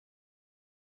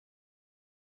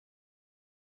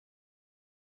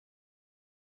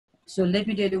So let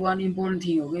me tell you one important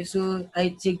thing, okay? So I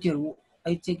checked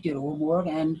your homework,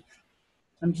 and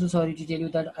I'm so sorry to tell you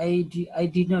that I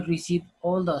did not receive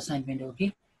all the assignment,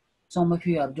 okay? Some of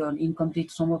you have done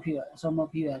incomplete, some of you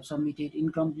have submitted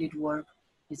incomplete work,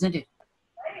 isn't it?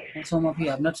 And some of you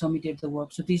have not submitted the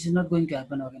work. So this is not going to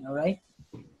happen again, all right?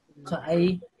 So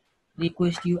I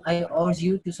request you, I urge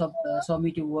you to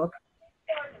submit your work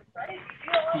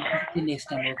completely next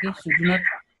time, okay? So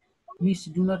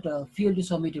do not fail to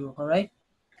submit your work, all right?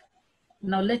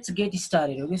 Now let's get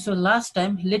started, okay? So last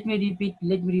time, let me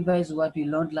revise what we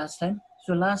learned last time.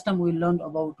 So last time we learned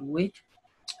about weight,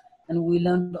 and we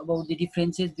learned about the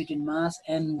differences between mass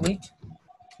and weight,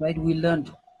 right? We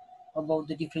learned about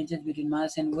the differences between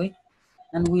mass and weight,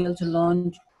 and we also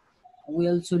learned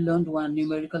one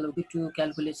numerical, okay, to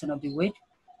calculation of the weight.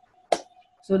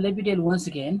 So let me tell you once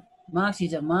again,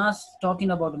 talking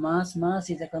about mass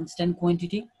is a constant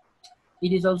quantity.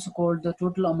 It is also called the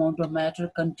total amount of matter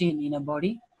contained in a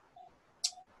body.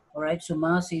 All right, so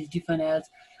mass is defined as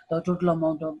the total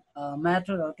amount of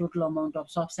matter or total amount of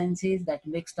substances that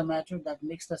makes the matter, that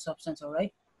makes the substance, all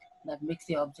right, that makes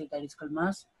the object, that is called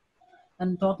mass.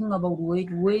 And talking about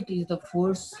weight is the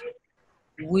force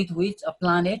with which a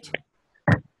planet,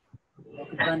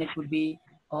 okay, planet could be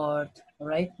Earth,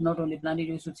 right? Not only planet,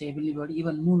 you should say heavenly body,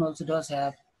 even moon also does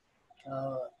have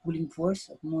pulling force.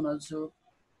 Moon also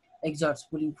exerts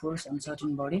pulling force on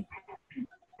certain body,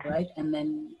 right? And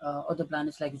then other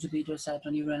planets like Jupiter,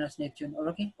 Saturn, Uranus, Neptune, or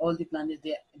okay, all the planets,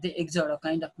 they exert a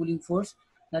kind of pulling force.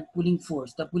 That pulling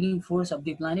force, the pulling force of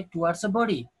the planet towards a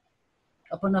body,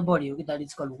 upon a body, okay, that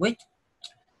is called weight.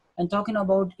 And talking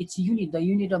about its unit, the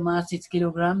unit of mass is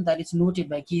kilogram, that is noted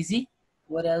by kg,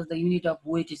 whereas the unit of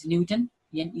weight is Newton,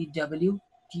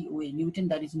 N-E-W-T-O-N, Newton,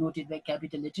 that is noted by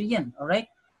capital letter N, all right?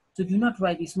 So do not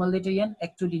write small letter n,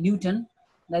 actually Newton,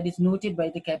 that is noted by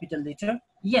the capital letter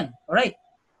N, all right?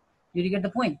 Did you get the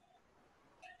point?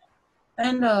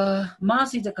 And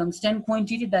mass is a constant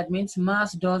quantity. That means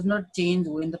mass does not change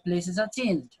when the places are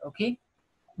changed, okay?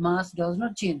 Mass does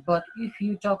not change. But if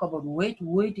you talk about weight,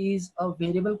 weight is a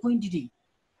variable quantity.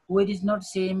 Weight is not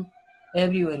same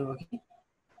everywhere, okay?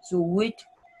 So weight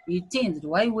is changed.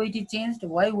 Why weight is changed?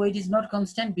 Why weight is not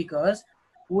constant? Because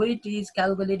weight is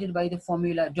calculated by the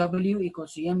formula W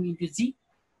equals to M into Z.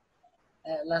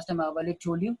 Last time I already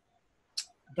told you,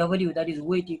 W, that is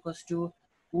weight, equals to,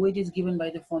 weight is given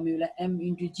by the formula M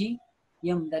into G.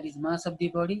 M, that is mass of the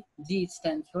body. G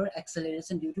stands for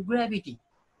acceleration due to gravity,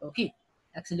 okay?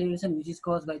 Acceleration which is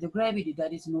caused by the gravity,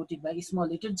 that is noted by small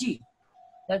letter G.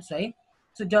 That's right.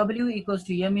 So W equals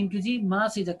to M into G.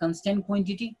 Mass is a constant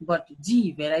quantity, but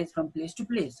G varies from place to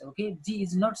place, okay? G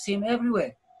is not same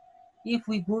everywhere. If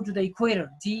we go to the equator,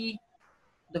 the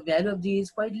value of G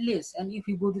is quite less, and if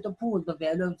you go to the pole, the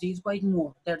value of G is quite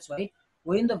more. That's why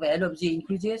when the value of G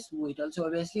increases, weight also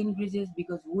obviously increases,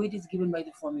 because weight is given by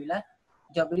the formula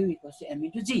W equals to M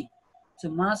into G. So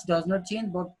mass does not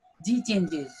change, but G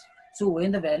changes. So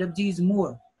when the value of G is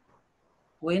more,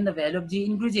 when the value of G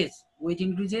increases, weight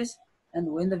increases, and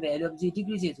when the value of G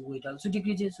decreases, weight also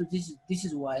decreases. So this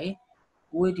is why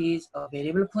weight is a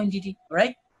variable quantity,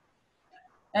 right?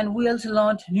 And we also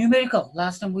learned numerical.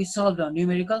 Last time we solved on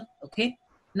numerical, okay?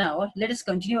 Now let us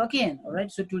continue again, all right?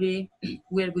 So today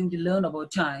we are going to learn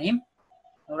about time,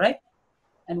 all right?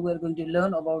 And we are going to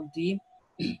learn about the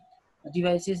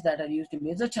devices that are used to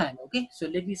measure time, okay? So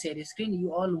let me share the screen.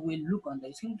 You all will look on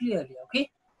the screen clearly, okay?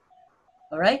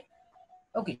 All right?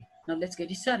 Okay, now let's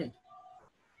get started.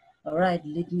 All right,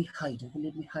 let me hide, okay?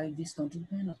 Let me hide this control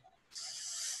panel.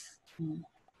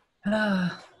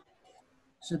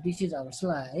 So this is our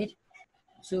slide.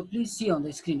 So please see on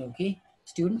the screen, okay,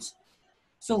 students?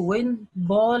 So when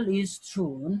ball is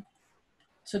thrown,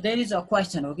 so there is a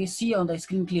question, okay, see on the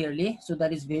screen clearly. So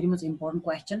that is very much important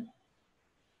question.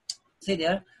 See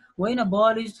there, when a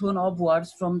ball is thrown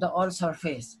upwards from the earth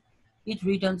surface, it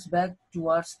returns back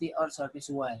towards the earth surface.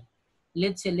 Why?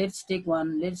 Let's say, let's take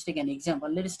an example.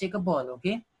 Let's take a ball,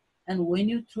 okay? And when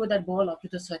you throw that ball up to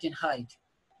the certain height,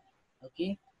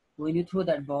 okay, when you throw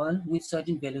that ball with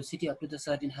certain velocity up to the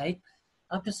certain height,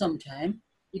 after some time,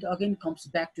 it again comes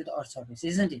back to the earth surface,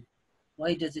 isn't it?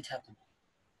 Why does it happen?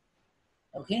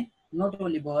 Okay, not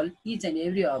only ball, each and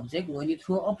every object, when you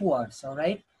throw upwards, all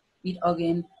right, it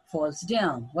again falls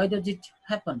down. Why does it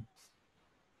happen?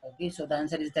 Okay, so the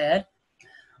answer is that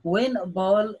when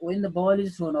the ball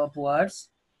is thrown upwards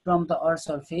from the earth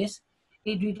surface,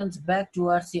 it returns back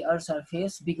towards the earth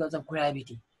surface because of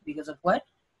gravity. Because of what?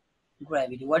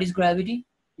 Gravity. What is gravity?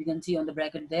 You can see on the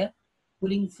bracket there,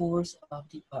 pulling force of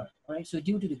the earth. All right, so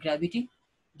due to the gravity,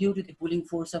 due to the pulling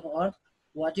force of earth,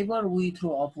 whatever we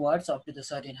throw upwards up to the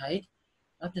certain height,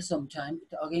 After some time,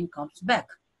 it again comes back,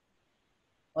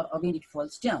 or again it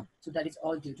falls down. So that is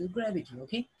all due to gravity,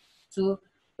 okay? So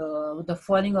the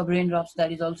falling of raindrops,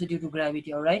 that is also due to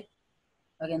gravity, all right?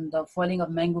 Again, the falling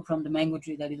of mango from the mango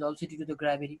tree, that is also due to the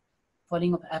gravity.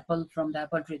 Falling of apple from the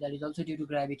apple tree, that is also due to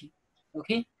gravity,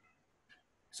 okay?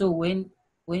 So when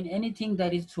anything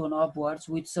that is thrown upwards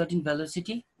with certain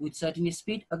velocity, with certain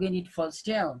speed, again it falls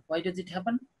down. Why does it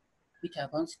happen? It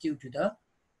happens due to the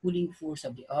pulling force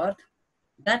of the earth.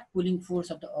 That pulling force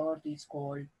of the earth is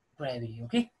called gravity,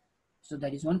 okay? So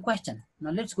that is one question.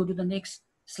 Now let's go to the next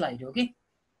slide, okay?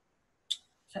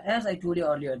 So as I told you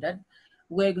earlier that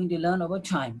we're going to learn about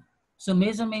time. So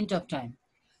measurement of time.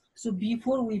 So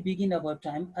before we begin about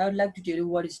time, I would like to tell you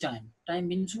what is time. Time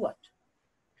means what?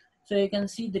 So you can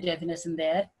see the definition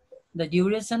there. The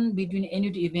duration between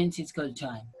any two events is called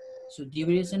time. So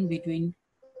duration between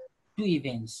two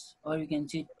events, or you can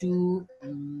say two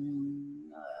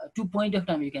point of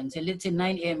time, you can say. Let's say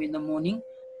 9 a.m. in the morning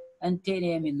and 10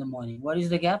 a.m. in the morning. What is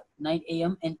the gap? 9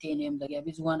 a.m. and 10 a.m. The gap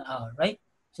is 1 hour, right?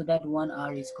 So that 1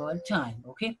 hour is called time,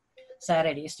 okay?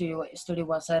 Saturday, yesterday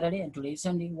was Saturday and today is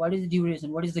Sunday. What is the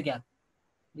duration? What is the gap?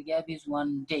 The gap is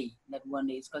 1 day. That 1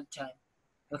 day is called time,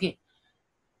 okay?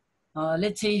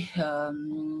 Let's say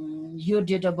your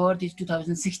date of birth is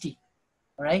 2060,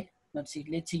 all right? Let's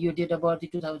say your date of birth is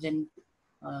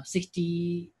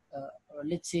 2060, or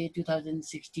let's say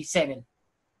 2067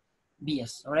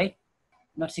 BS, all right?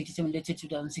 Not 67, let's say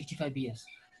 2065 BS.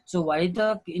 So what is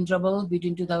the interval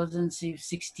between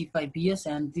 2065 BS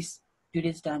and this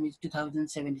today's time is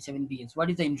 2077 BS? What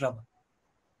is the interval?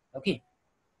 Okay,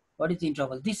 what is the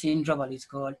interval? This interval is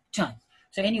called time.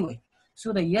 So anyway,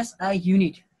 so the SI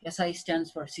unit, SI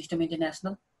stands for System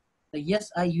International. The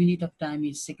SI unit of time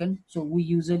is second. So we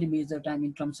usually measure time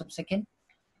in terms of second.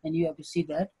 And you have to see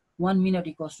that 1 minute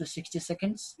equals to 60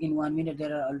 seconds. In 1 minute,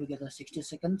 there are altogether 60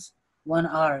 seconds. 1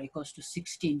 hour equals to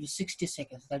 60 into 60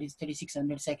 seconds. That is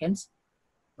 3600 seconds.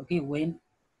 Okay, when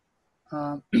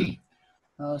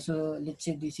so let's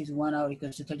say this is 1 hour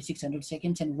equals to 3600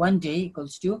 seconds, and 1 day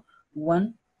equals to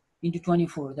 1 into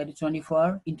 24. That is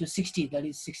 24 into 60. That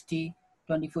is 60.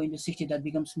 24 into 60. That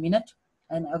becomes minute.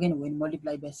 And again, when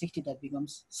multiplied by 60, that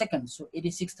becomes seconds. So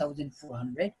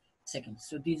 86,400 seconds.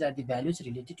 So these are the values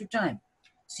related to time.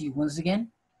 See once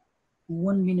again,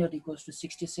 1 minute equals to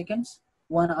 60 seconds.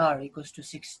 1 hour equals to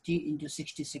 60 into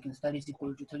 60 seconds. That is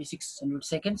equal to 3600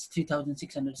 seconds,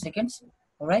 3600 seconds.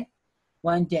 All right.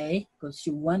 1 day equals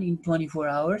to 1 in 24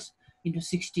 hours into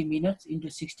 60 minutes into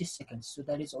 60 seconds. So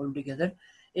that is altogether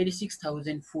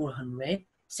 86,400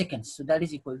 seconds. So that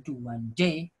is equal to 1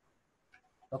 day.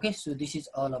 Okay, so this is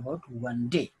all about 1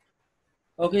 day.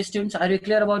 Okay, students, are you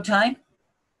clear about time?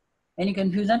 Any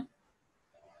confusion?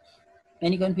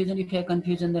 Any confusion? If you have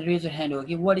confusion, then raise your hand.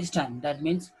 Okay, what is time? That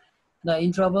means the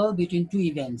interval between two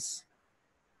events.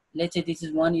 Let's say this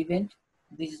is one event,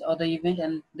 this is other event,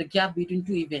 and the gap between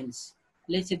two events.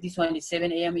 Let's say this one is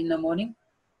 7 a.m. in the morning,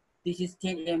 this is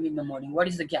 10 a.m. in the morning. What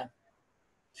is the gap?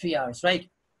 3 hours, right?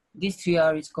 This 3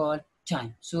 hours is called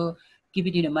time. So keep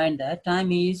it in mind that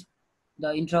time is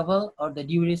the interval or the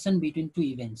duration between two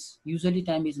events. Usually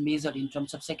time is measured in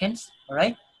terms of seconds, all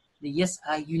right? The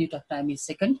SI unit of time is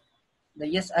second.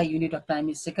 The SI unit of time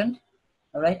is second,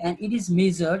 all right? And it is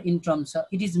measured in terms of,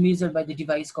 it is measured by the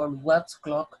device called watch,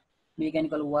 clock,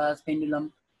 mechanical watch,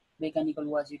 pendulum, mechanical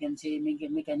watch, you can say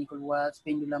mechanical watch,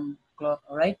 pendulum, clock,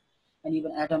 all right? And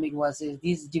even atomic watches.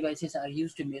 These devices are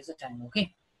used to measure time,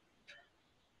 okay?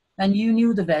 And you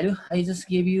knew the value. I just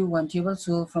gave you one table.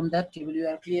 So from that table, you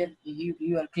are clear.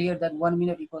 You are clear that 1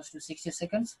 minute equals to 60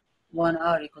 seconds. 1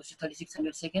 hour equals to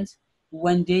 3600 seconds.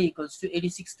 1 day equals to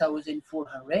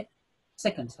 86,400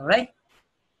 seconds. All right.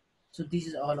 So this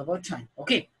is all about time.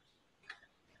 Okay.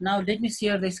 Now let me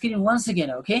share the screen once again.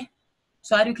 Okay.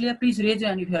 So are you clear? Please raise your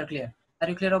hand if you are clear. Are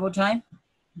you clear about time?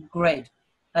 Great.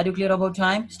 Are you clear about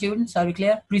time, students? Are you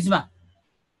clear? Prisma,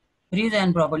 raise your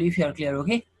hand properly if you are clear.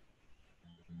 Okay.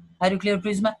 Are you clear,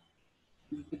 Prisma?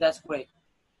 That's great.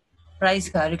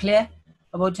 Price, are you clear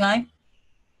about time?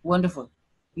 Wonderful.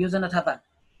 Yuzana Thapa,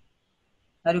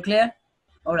 are you clear?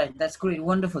 All right, that's great.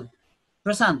 Wonderful.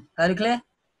 Prasant, are you clear?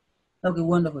 Okay,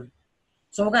 wonderful.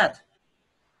 Sogat,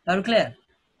 are you clear?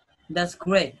 That's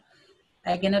great.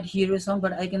 I cannot hear your song,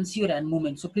 but I can see your hand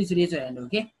movement. So please raise your hand,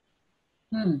 okay?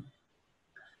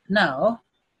 Now,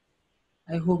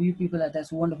 I hope you people are,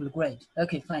 that's wonderful. Great.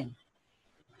 Okay, fine.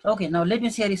 Okay, now let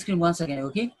me share the screen once again,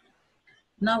 okay?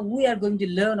 Now we are going to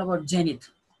learn about zenith.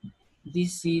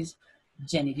 This is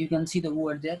zenith. You can see the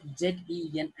word there,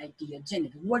 Z-E-N-I-T,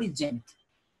 zenith. What is zenith?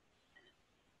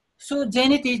 So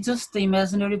zenith is just the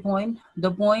imaginary point, the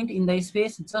point in the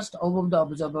space just above the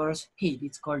observer's head.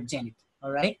 It's called zenith.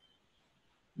 All right.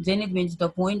 Zenith means the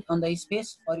point on the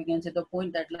space, or you can say the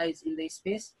point that lies in the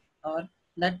space, or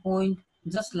that point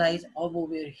just lies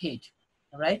above your head.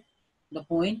 All right. The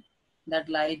point that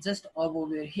lies just above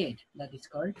your head, that is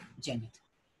called zenith.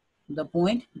 The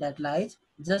point that lies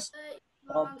just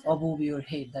above your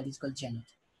head, that is called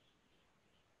zenith.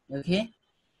 Okay.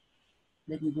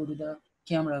 Let me go to the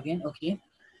camera again. Okay.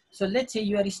 So let's say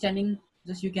you are standing,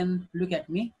 just you can look at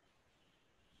me.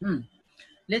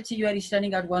 Let's say you are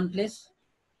standing at one place,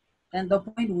 and the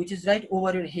point which is right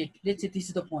over your head, let's say this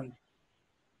is the point.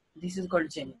 This is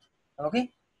called zenith. Okay.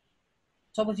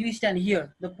 Suppose you stand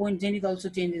here, the point zenith also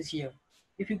changes here.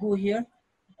 If you go here,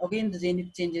 again the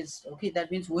zenith changes. Okay,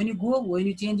 that means when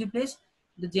you change your place,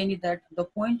 the zenith, that the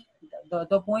point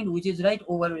which is right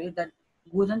over it, that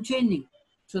goes on changing.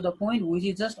 So the point which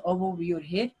is just above your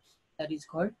head, that is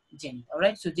called zenith. All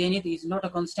right. So zenith is not a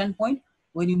constant point.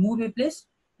 When you move a place,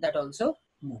 that also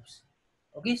moves.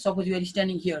 Okay. Suppose you are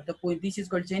standing here, the point, this is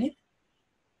called zenith.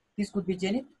 This could be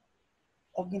zenith.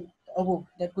 Again above,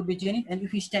 that could be zenith. And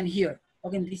if you stand here,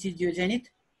 again this is your zenith.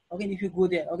 Again if you go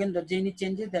there, again the zenith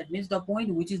changes. That means the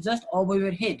point which is just above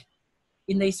your head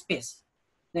in the space,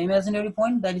 the imaginary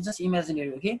point, that is just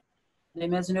imaginary. Okay, the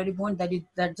imaginary point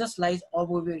that just lies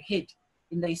above your head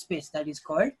in the space, that is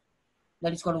called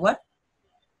what?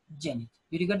 Zenith.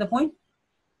 Did you get the point?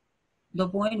 The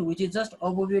point which is just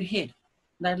above your head,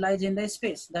 that lies in the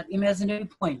space, that imaginary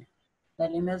point,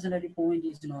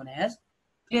 is known as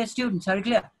clear. Students, are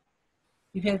clear?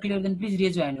 If you are clear, then please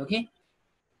raise your hand. Okay.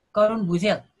 Karun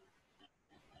Bhuzel,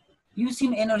 you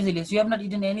seem energyless. You have not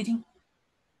eaten anything.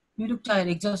 You look tired,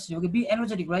 exhausted. Okay, be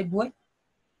energetic, right, boy?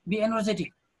 Be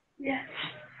energetic. Yes.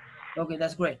 Okay,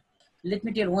 that's great. Let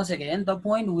me tell once again, the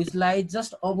point which lies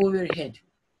just above your head.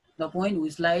 The point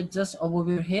which lies just above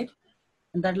your head,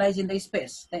 and that lies in the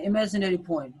space. The imaginary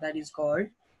point, that is called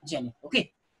zenith.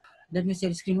 Okay, let me share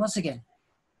the screen once again.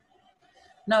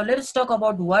 Now let's talk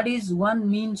about what is one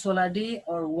mean solar day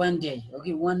or 1 day.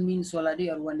 Okay, one mean solar day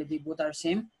or 1 day, they both are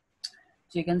same.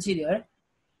 So you can see there,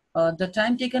 the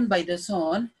time taken by the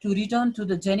sun to return to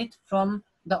the zenith from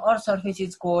the Earth's surface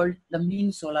is called the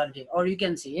mean solar day. Or you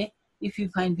can say, if you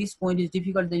find this point is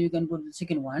difficult, then you can go to the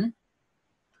second one.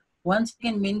 1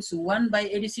 second means 1 by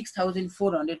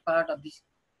 86,400 part of this.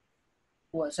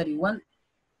 Oh, sorry, one.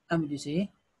 I'm going to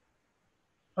say.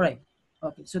 All right.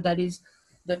 Okay. So that is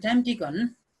the time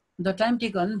taken. The time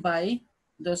taken by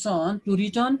the sun to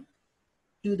return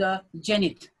to the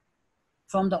zenith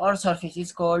from the Earth's surface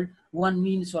is called one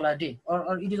mean solar day,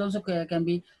 or it is also can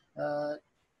be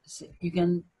you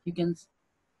can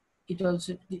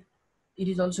it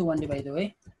is also 1 day, by the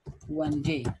way. 1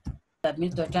 day, that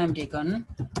means the time taken.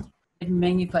 Let me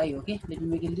magnify. Okay, let me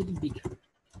make it a little big.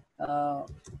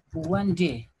 1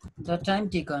 day, the time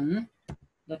taken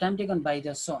by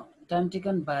the sun, the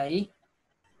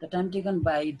time taken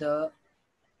by the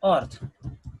earth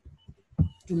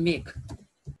to make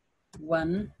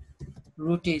one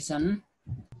rotation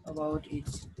about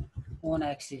its own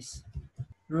axis.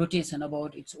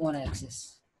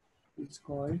 It's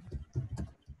called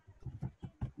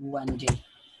 1 day.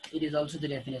 It is also the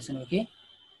definition. Okay,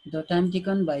 the time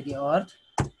taken by the earth.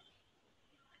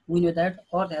 We know that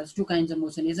earth has two kinds of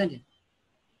motion, isn't it?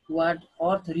 What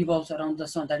earth revolves around the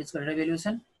sun, that is called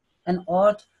revolution, and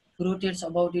earth rotates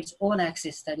about its own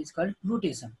axis, that is called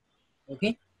rotation.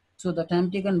 Okay, so the time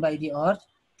taken by the earth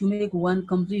to make one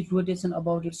complete rotation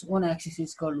about its own axis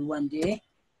is called 1 day,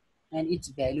 and its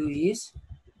value is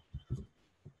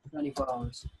 24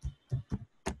 hours.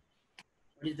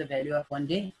 What is the value of 1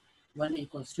 day? 1 day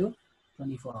equals to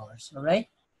 24 hours. All right,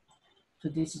 so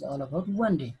this is all about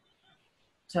 1 day.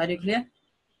 So are you clear?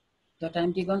 The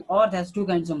time taken, earth has two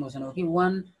kinds of motion. Okay,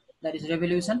 one that is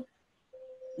revolution,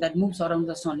 that moves around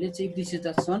the sun. Let's say if this is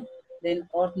the sun, then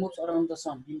earth moves around the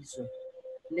sun in this way.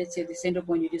 Let's say the center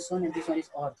point is sun and this one is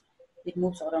earth. It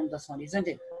moves around the sun, isn't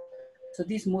it? So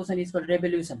this motion is called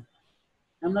revolution.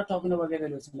 I'm not talking about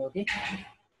revolution. Okay,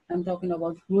 I'm talking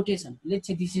about rotation. Let's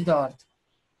say this is the earth.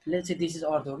 Let's say this is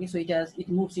earth. Okay, so it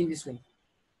moves in this way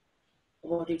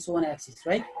about its own axis,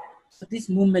 right? So this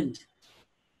movement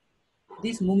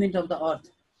of the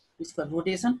earth is called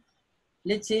rotation.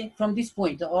 Let's say from this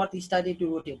point, the earth started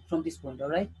to rotate from this point. All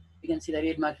right, you can see the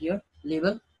red mark here,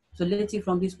 label. So let's say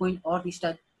from this point, earth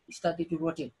started to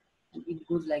rotate, and it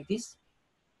goes like this,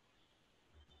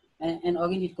 and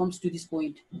again it comes to this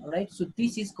point. All right, so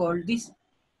this is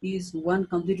one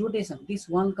complete rotation. This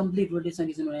one complete rotation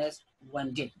is known as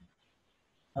 1 day.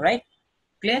 All right,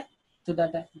 clear? So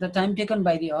that the time taken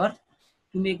by the earth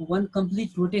to make one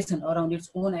complete rotation around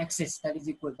its own axis, that is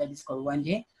called 1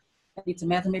 day, and its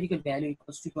mathematical value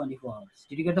equals to 24 hours.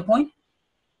 Did you get the point?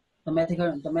 The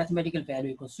mathematical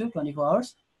value equals to 24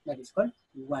 hours, that is called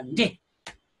 1 day.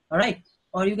 All right,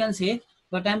 or you can say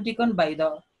the time taken by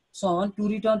the sun to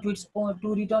return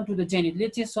to the zenith.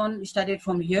 Let's say sun started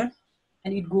from here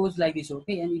and it goes like this,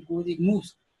 okay, and it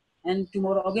moves, and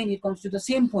tomorrow again it comes to the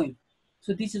same point.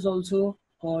 So this is also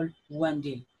called 1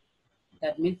 day.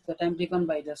 That means the time taken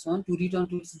by the sun to return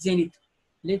to its zenith.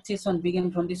 Let's say sun began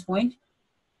from this point,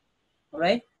 all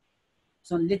right.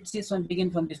 So let's say sun begin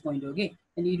from this point, okay,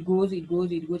 and it goes,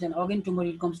 and again tomorrow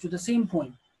it comes to the same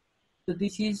point. So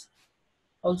this is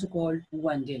also called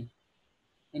 1 day.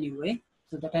 Anyway,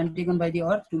 so the time taken by the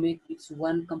earth to make its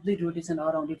one complete rotation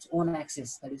around its own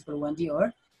axis, that is called 1 day,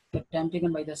 or the time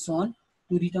taken by the sun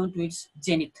to return to its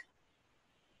zenith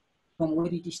from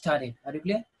where it started. Are you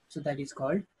clear? So that is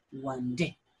called 1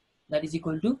 day. That is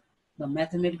equal to the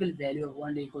mathematical value of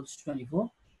 1 day equals 24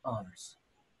 hours.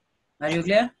 Are you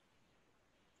clear?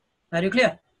 Are you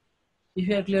clear? If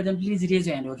you are clear, then please raise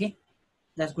your hand, okay?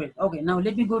 That's great. Okay, now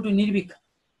let me go to Nirvik.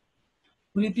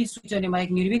 Will you please switch on your mic,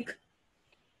 Nirvik?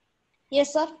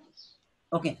 Yes, sir.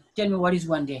 Okay, tell me what is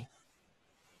 1 day?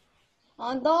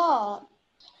 The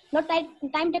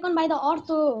time taken by the earth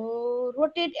to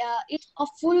rotate it's a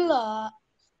full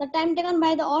the time taken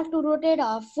by the earth to rotate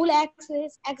a full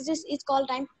axis is called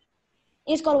 1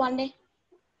 day.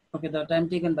 Okay, the time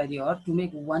taken by the earth to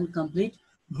make one complete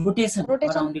rotation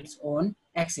around its own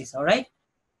axis, all right?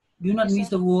 Do not miss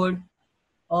the word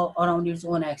around its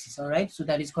own axis, all right? So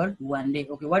that is called 1 day.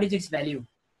 Okay, what is its value?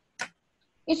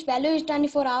 Its value is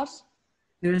 24 hours.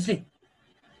 Seriously?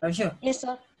 Are you sure? Yes,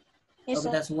 sir. Yes, okay,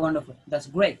 sir. That's wonderful. That's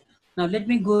great. Now let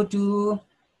me go to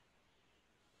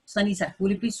Sanisa.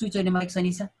 Will you please switch on the mic,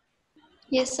 Sanisa?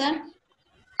 Yes, sir.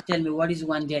 Tell me, what is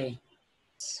 1 day?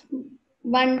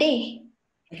 1 day.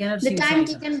 I cannot the see you, time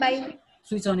Sanisa. taken by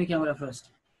Switch on your camera first.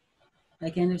 I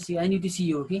cannot see. I need to see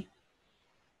you, okay?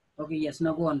 Okay, yes.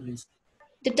 Now go on, please.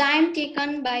 the time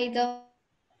taken by the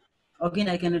Again,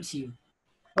 I cannot see you.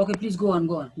 Okay, please go on.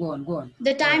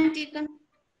 the time taken.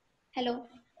 Hello.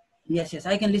 Yes,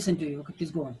 I can listen to you. Okay, please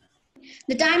go on.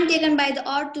 The time taken by the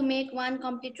earth to make one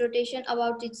complete rotation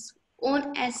about its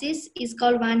own axis is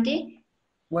called 1 day.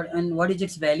 What is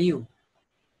its value?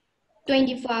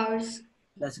 24 hours.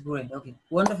 That's great. Okay,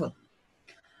 wonderful.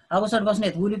 Avasar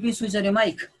Basnet, will you please switch on your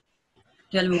mic?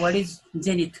 Tell me, what is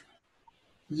zenith?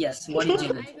 Yes, what is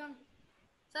zenith? I don't.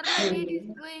 Sir, my net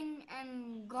is going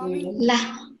and coming.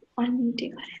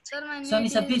 Sir, my net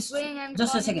Sanisa, is please, going and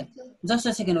just a coming. second. Just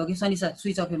a second, okay? Sanisa,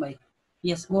 switch off your mic.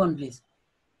 Yes, go on, please.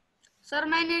 Sir,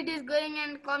 my net is going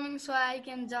and coming, so I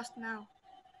can just now.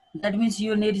 That means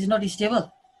your net is not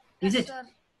stable, yes, is it? Sir.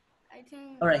 I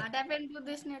think all right. What happened to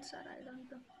this net, sir? I don't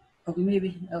know. Okay,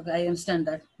 maybe. Okay, I understand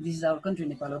that. This is our country,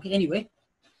 Nepal. Okay, anyway.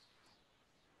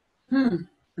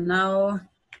 Now,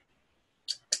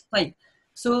 fine.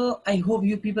 So I hope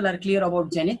you people are clear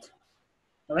about zenith.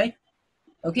 All right.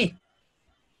 Okay.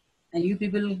 And you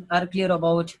people are clear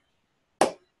about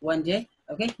 1 day.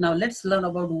 Okay. Now let's learn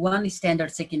about 1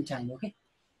 standard second time. Okay.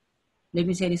 Let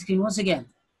me share the screen once again.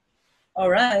 All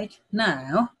right.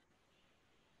 Now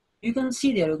you can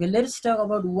see there. Okay. Let's talk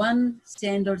about 1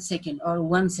 standard second or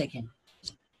 1 second.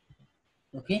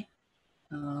 Okay.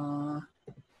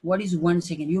 What is 1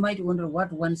 second? You might wonder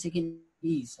what 1 second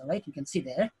is. All right. You can see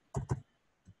there.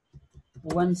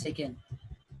 1 second.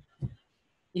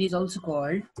 It is also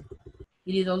called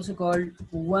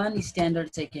 1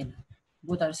 standard second.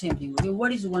 Both are same thing. Okay,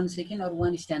 what is 1 second or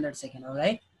 1 standard second? All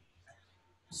right.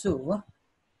 So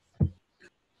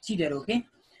see there. Okay,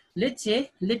 let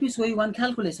me show you one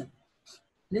calculation.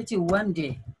 Let's say 1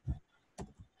 day,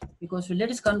 because let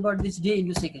us convert this day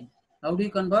into second. How do you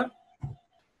convert?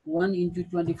 1 into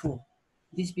 24.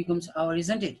 This becomes hour,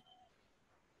 isn't it?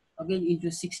 Again into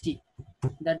 60,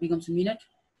 that becomes minute.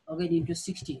 Again into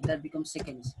 60, that becomes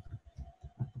seconds.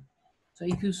 So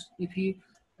if you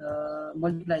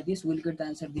multiply this, we'll get the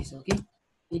answer this. Okay,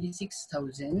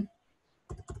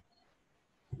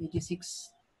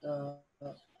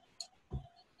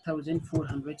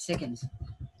 86,400 seconds,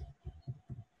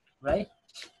 right?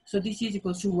 So this is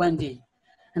equals to 1 day.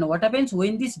 And what happens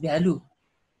when this value?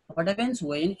 What happens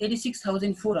when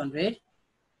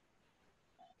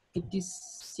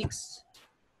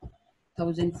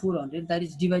 86,400 that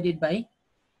is divided by?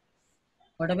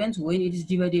 What happens when it is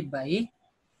divided by?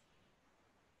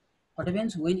 What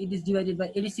happens when it is divided by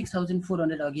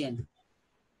 86,400 again?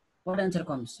 What answer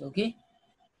comes? Okay,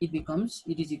 it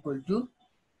is equal to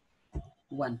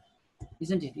 1,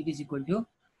 isn't it? It is equal to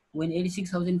When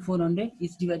 86,400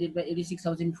 is divided by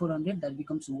 86,400, that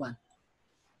becomes 1.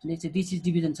 Let's say this is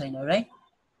division sign, all right?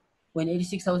 When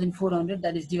 86,400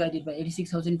 that is divided by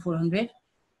 86,400,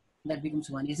 that becomes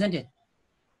 1, isn't it?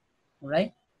 All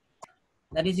right?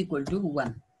 That is equal to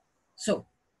 1. So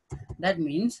that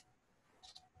means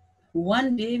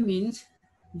 1 day means,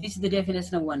 this is the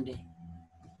definition of 1 day.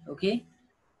 Okay?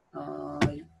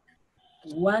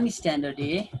 One standard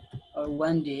day or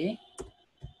 1 day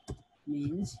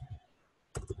means,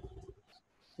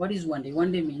 what is 1 day?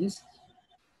 1 day means,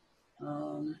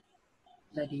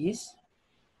 that is,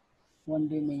 1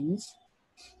 day means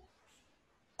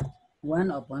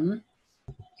 1 upon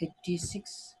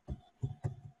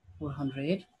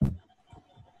 86,400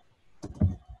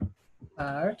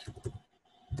 part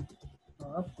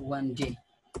of 1 day.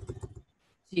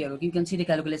 See here, okay, you can see the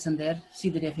calculation there, see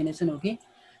the definition, okay?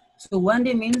 So 1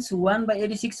 day means 1 by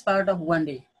 86 part of 1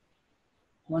 day.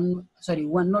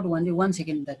 Not 1 day, 1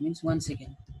 second, that means 1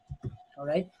 second. All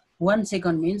right, 1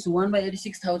 second means 1 by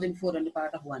 86,400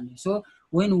 part of 1 day. So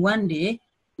when 1 day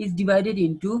is divided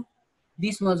into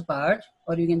this much part,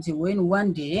 or you can say when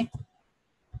one day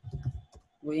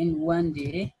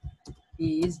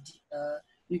is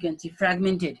you can see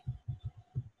fragmented,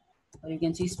 or you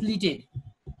can say splitted.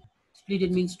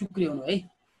 Splitted means tukreonu, right?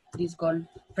 It is called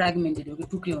fragmented, okay?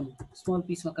 Tukreonu, small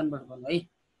piece ma convert garnu, right?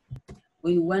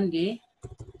 When 1 day,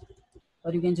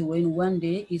 or you can say when 1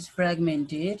 day is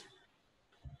fragmented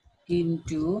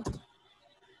into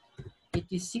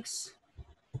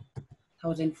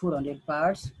 86,400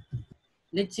 parts.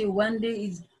 Let's say 1 day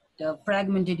is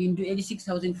fragmented into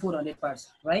 86,400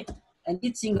 parts, right? And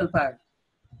each single part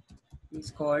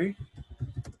is called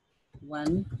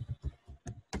 1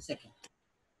 second.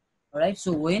 All right,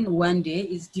 so when 1 day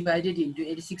is divided into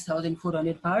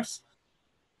 86,400 parts,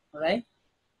 all right,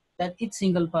 that each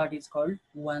single part is called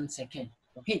 1 second.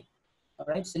 Okay, all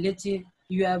right, so let's say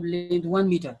you have length 1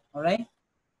 meter, all right?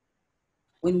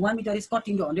 When 1 meter is cut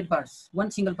into 100 parts, one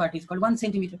single part is called 1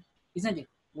 centimeter, isn't it?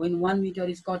 When 1 meter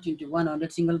is cut into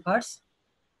 100 single parts,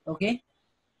 okay?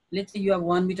 Let's say you have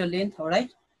 1 meter length, all right?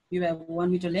 You have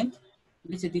 1 meter length.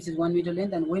 Let's say this is 1 meter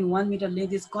length, and when 1 meter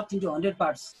length is cut into 100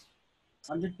 parts,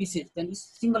 100 pieces, then this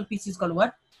single piece is called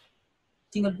what?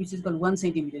 Single piece is called 1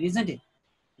 centimeter, isn't it?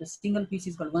 The single piece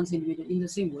is called 1 centimeter. In the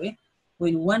same way,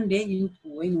 when one day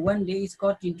is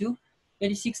cut into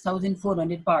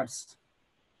 86,400 parts,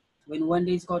 when 1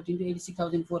 day is cut into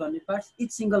 86,400 parts,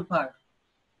 each single part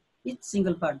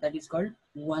that is called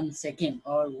 1 second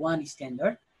or 1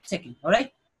 standard second. All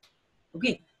right,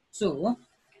 okay, so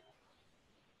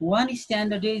 1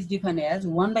 standard day is defined as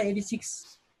 1 by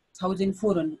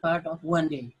 86,400 part of 1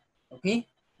 day. Okay,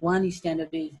 1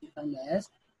 standard day is defined as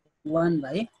 1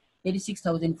 by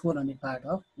 86,400 part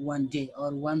of 1 day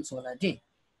or 1 solar day.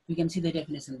 You can see the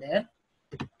definition there.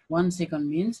 1 second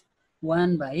means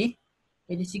 1 by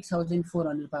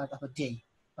 86,400 part of a day,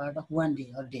 part of 1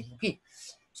 day or day. Okay,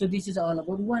 so this is all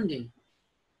about 1 day.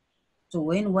 So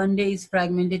when 1 day is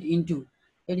fragmented into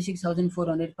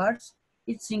 86,400 parts,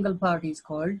 each single part is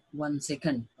called 1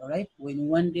 second. All right, when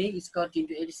 1 day is cut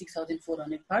into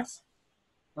 86,400 parts,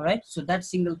 all right, so that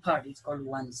single part is called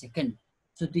 1 second.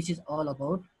 So this is all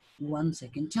about 1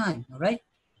 second time. All right,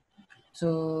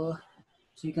 so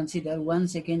you can see that 1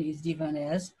 second is defined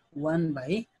as 1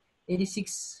 by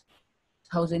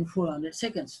 86,400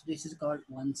 seconds. This is called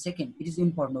 1 second. It is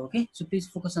important, okay? So please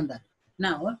focus on that.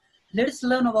 Now, let's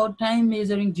learn about time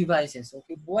measuring devices,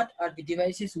 okay? What are the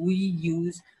devices we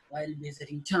use while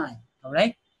measuring time, all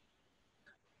right?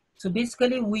 So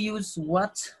basically, we use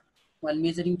watch while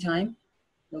measuring time,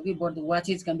 okay? But the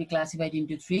watches can be classified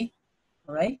into 3,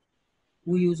 all right?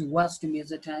 We use watch to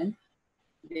measure time.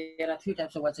 There are 3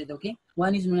 types of watches, okay?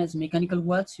 One is known as mechanical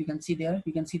watch. You can see there.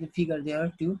 You can see the figure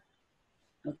there too,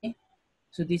 okay?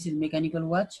 So this is mechanical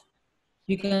watch.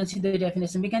 You can see the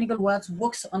definition. Mechanical watch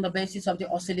works on the basis of the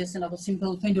oscillation of a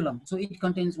simple pendulum. So it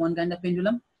contains one kind of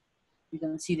pendulum. You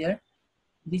can see there.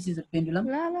 This is a pendulum.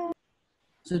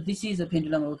 So this is a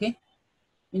pendulum, okay?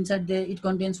 Inside there, it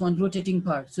contains one rotating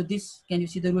part. So this, can you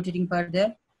see the rotating part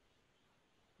there?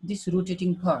 This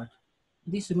rotating part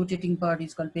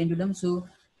is called pendulum. So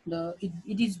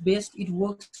it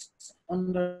works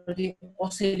under the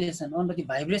oscillation, under the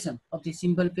vibration of the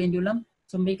simple pendulum.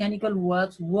 So mechanical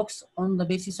watch works on the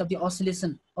basis of the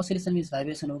oscillation. Oscillation means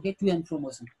vibration, okay? To and fro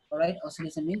motion, all right?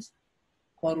 Oscillation means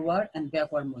forward and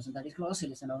backward motion. That is called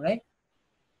oscillation, all right?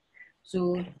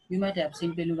 So you might have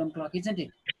seen pendulum clock, isn't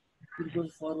it? It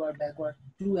goes forward, backward,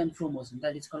 to and fro motion.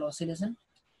 That is called oscillation.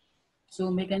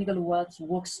 So mechanical watch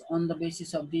works on the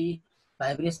basis of the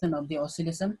vibration of the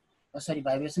oscillation,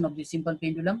 vibration of the simple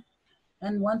pendulum.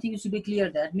 And one thing is to be clear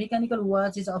that mechanical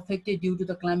watch is affected due to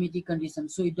the climatic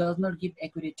conditions, so it does not give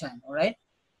accurate time. All right,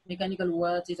 mechanical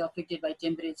watch is affected by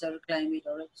temperature, climate.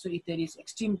 All right, so if there is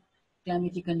extreme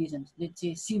climatic conditions, let's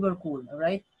say severe cold, all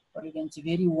right, or you can say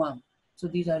very warm. So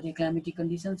these are the climatic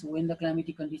conditions. When the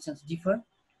climatic conditions differ,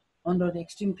 under the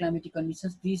extreme climatic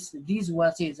conditions, these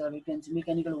watches, or you can say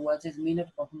mechanical watches, may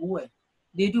not perform well.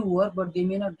 They do work, but they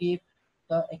may not give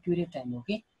the accurate time.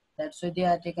 Okay, that's why they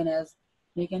are taken as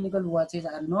mechanical watches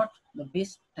are not the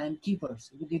best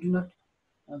timekeepers. They do not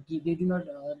they do not.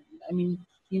 I mean,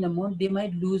 in a month they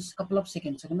might lose couple of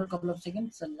seconds. So not couple of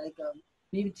seconds, like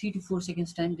maybe 3 to 4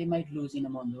 seconds time they might lose in a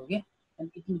month. Okay,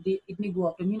 and it may go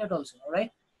up to a minute also. All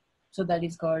right, so that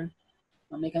is called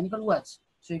a mechanical watch.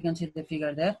 So you can see the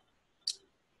figure there.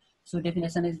 So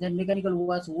definition is that mechanical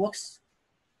watch works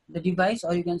the device,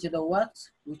 or you can say the watch,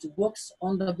 which works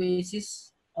on the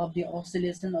basis of the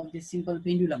oscillation of the simple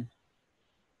pendulum,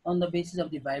 on the basis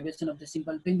of the vibration of the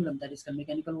simple pendulum, that is called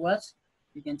mechanical watch.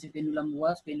 You can say pendulum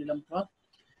watch, pendulum clock,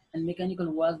 and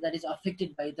mechanical watch that is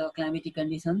affected by the climatic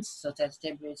conditions such as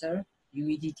temperature,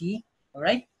 humidity. All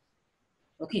right.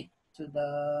 Okay. So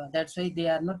that's why they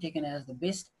are not taken as the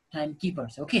best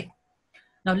timekeepers. Okay.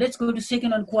 Now let's go to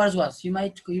second on quartz watch.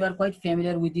 You are quite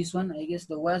familiar with this one. I guess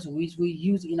the watch which we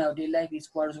use in our daily life is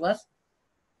quartz watch.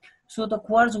 So the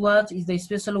quartz watch is the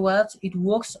special watch. It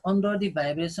works under the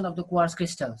vibration of the quartz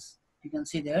crystals. You can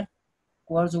see there.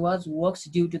 Quartz watch works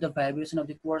due to the vibration of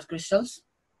the quartz crystals.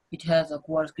 It has a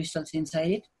quartz crystals inside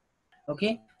it.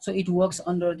 Okay, so it works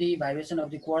under the vibration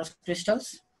of the quartz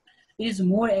crystals. It is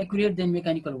more accurate than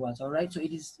mechanical watch. All right, so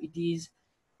it is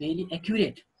very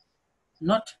accurate,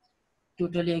 not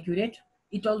totally accurate.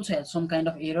 It also has some kind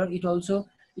of error. It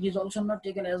is also not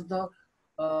taken as the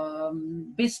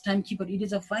best timekeeper. It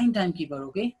is a fine timekeeper.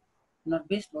 Okay, not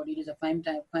best, but it is a fine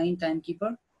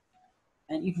timekeeper,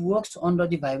 and it works under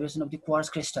the vibration of the quartz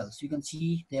crystals. You can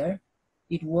see there,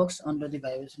 it works under the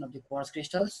vibration of the quartz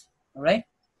crystals. All right.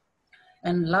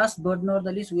 And last but not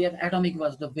the least, we have atomic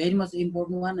watch, the very much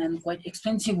important one and quite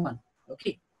expensive one.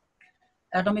 Okay.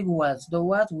 Atomic watch, the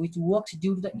watch which works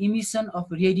due to the emission of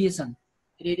radiation.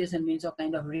 Radiation means a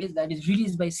kind of rays that is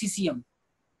released by cesium.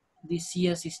 This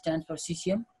CS stands for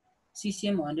cesium.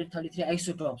 Cesium 133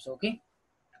 isotopes. Okay.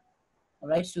 All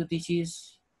right. So this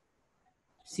is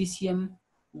cesium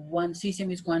one.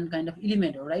 Cesium is one kind of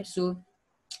element. All right. So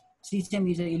cesium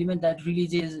is an element that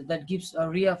releases, that gives a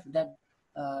ray of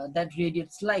that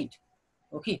radiates light.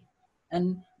 Okay,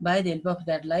 and by the help of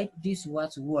that light, this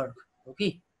watch work.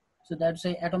 Okay, so that's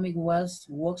why atomic watch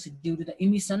works due to the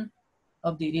emission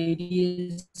of the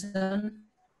radiation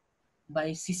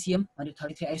by cesium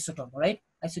 133 isotope. All right,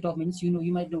 isotope means, you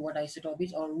might know what isotope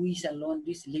is, or we shall learn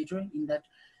this later in that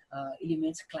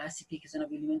elements classification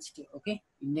of elements. Okay,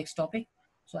 in next topic.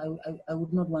 So I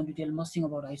would not want to tell much thing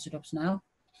about isotopes now.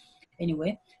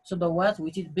 Anyway, so the watch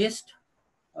which is best,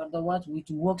 or the watch which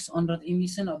works under the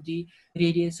emission of the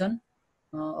radiation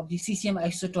of the cesium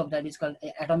isotope, that is called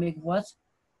atomic watch.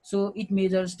 So it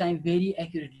measures time very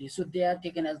accurately. So they are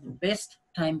taken as the best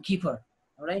timekeeper.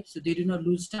 All right. So they do not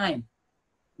lose time.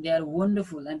 They are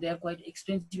wonderful, and they are quite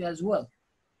expensive as well.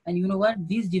 And you know what?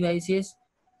 These devices,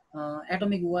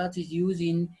 atomic watch is used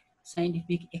in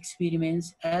scientific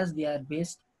experiments as they are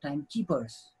best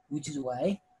timekeepers, which is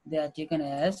why they are taken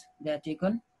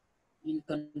in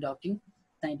conducting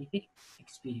scientific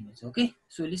experiments. Okay,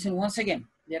 so listen once again.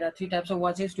 There are three types of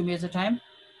watches to measure time.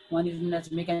 One is known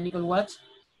as mechanical watch.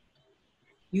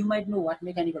 You might know what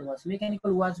mechanical watch.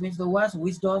 Mechanical watch means the watch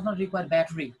which does not require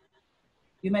battery.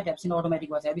 You might have seen automatic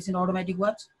watch. Have you seen automatic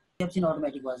watch? You have seen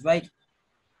automatic watch, right?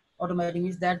 Automatic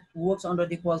means that works under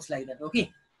the pulse like that. Okay,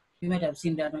 you might have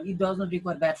seen that one. It does not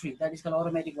require battery. That is called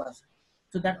automatic watch.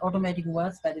 So that automatic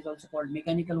watch, that is also called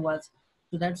mechanical watch.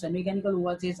 So that's mechanical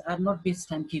watches are not best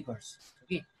timekeepers.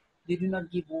 Okay, they do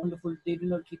not give wonderful. They do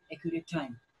not keep accurate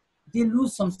time. They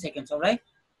lose some seconds. All right.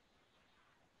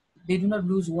 They do not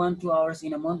lose 1 2 hours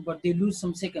in a month, but they lose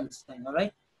some seconds time. All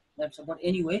right. That's about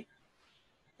anyway.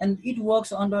 And it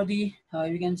works under the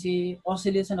you can say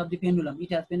oscillation of the pendulum.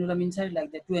 It has pendulum inside,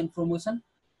 like the to and fro motion,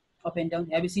 up and down.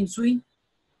 Have you seen swing?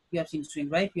 You have seen swing,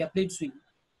 right? You have played swing.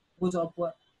 Goes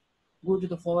upward, go to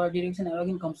the forward direction, and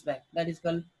again comes back. That is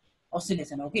called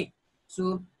oscillation. Okay.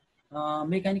 So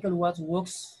mechanical watch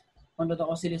works under the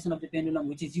oscillation of the pendulum,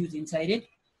 which is used inside it,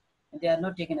 and they are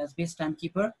not taken as best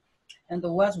timekeeper. And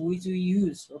the watch which we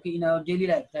use, okay, in our daily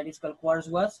life, that is called quartz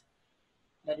watch.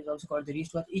 That is also called the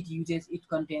wristwatch. It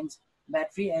contains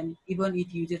battery, and even it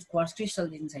uses quartz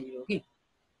crystals inside it. Okay,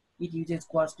 it uses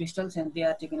quartz crystals, and they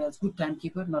are taken as good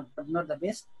timekeeper, not the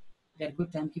best. They are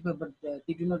good timekeeper, but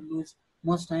they do not lose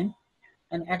much time.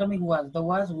 An atomic watch, the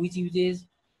watch which uses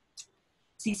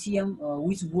cesium,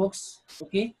 which works,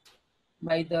 okay,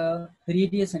 by the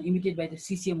radiation emitted by the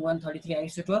cesium-133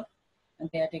 isotope, and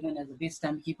they are taken as a base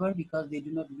timekeeper because they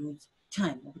do not lose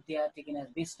time. Okay? They are taken as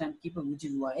base timekeeper, which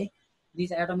is why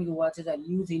these atomic watches are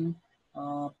used in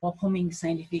performing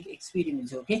scientific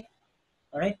experiments. Okay,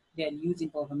 all right, they are used in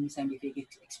performing scientific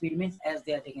experiments as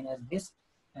they are taken as base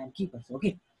timekeepers.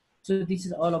 Okay, so this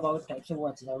is all about types of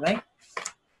watches. All right.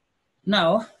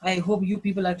 Now I hope you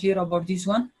people are clear about this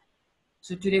one.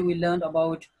 So today we learned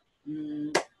about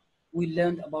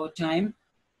time.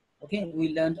 Okay, we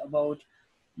learned about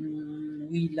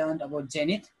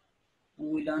zenith.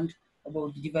 We learned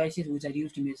about devices which are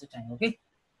used to measure time. Okay,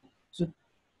 so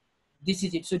this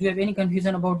is it. So do you have any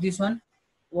confusion about this one,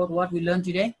 about what we learned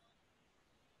today?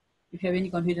 If you have any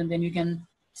confusion, then you can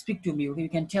speak to me. Okay, you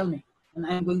can tell me, and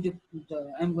I'm going to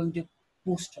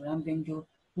post, or I'm going to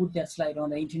put that slide on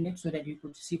the internet so that you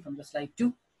could see from the slide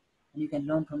too, and you can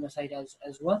learn from the site as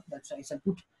well. That's why I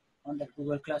put on that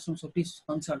Google Classroom. So please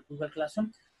consult Google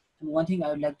Classroom. And one thing I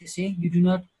would like to say, you do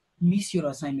not miss your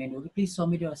assignment. Okay, please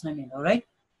submit your assignment. All right,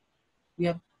 we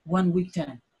have 1 week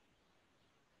time,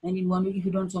 and in 1 week if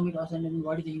you don't submit your assignment,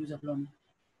 what is the use of learning?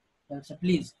 So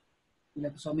please, you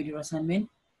have to submit your assignment.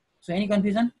 So any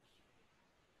confusion,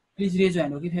 please raise your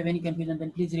hand. Okay, if you have any confusion,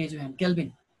 then please raise your hand.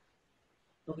 Kelvin.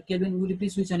 Okay, Kelvin, would you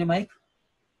please switch on your mic?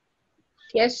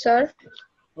 Yes, sir.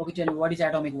 Okay, tell me, what is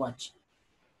atomic watch?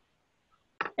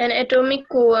 An atomic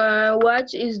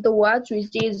watch is the watch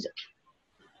which is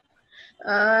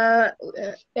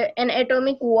an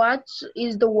atomic watch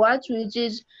is the watch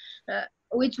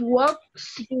which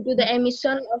works due to the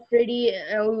emission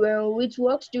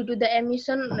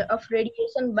of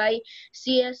radiation by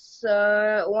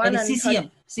CS1 That is and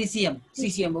CCM.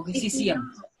 Okay,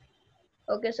 CCM.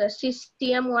 Okay, sir.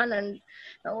 cesium-1 and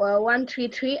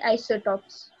 133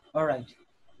 isotopes. All right.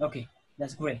 Okay,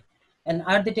 that's great. And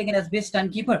are they taken as base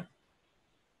timekeeper?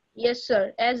 Yes,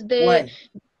 sir. Why?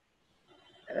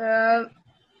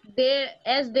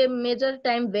 As they measure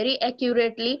time very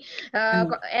accurately,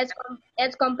 as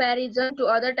comparison to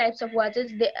other types of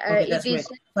watches, Okay, it that's great. is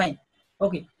Fine.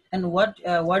 Okay. And what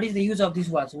is the use of this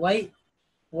watch? Why?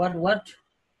 What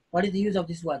is the use of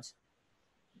this watch?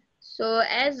 so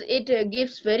as it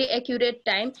gives very accurate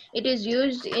time. It is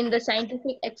used in the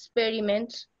scientific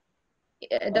experiments.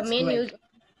 The That's main great. use.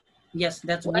 Yes,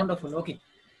 that's What? wonderful. Okay.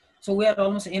 So we are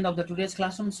almost end of the today's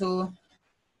classroom. So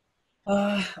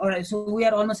all right. So we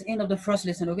are almost end of the first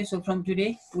lesson. Okay. So from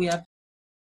today we have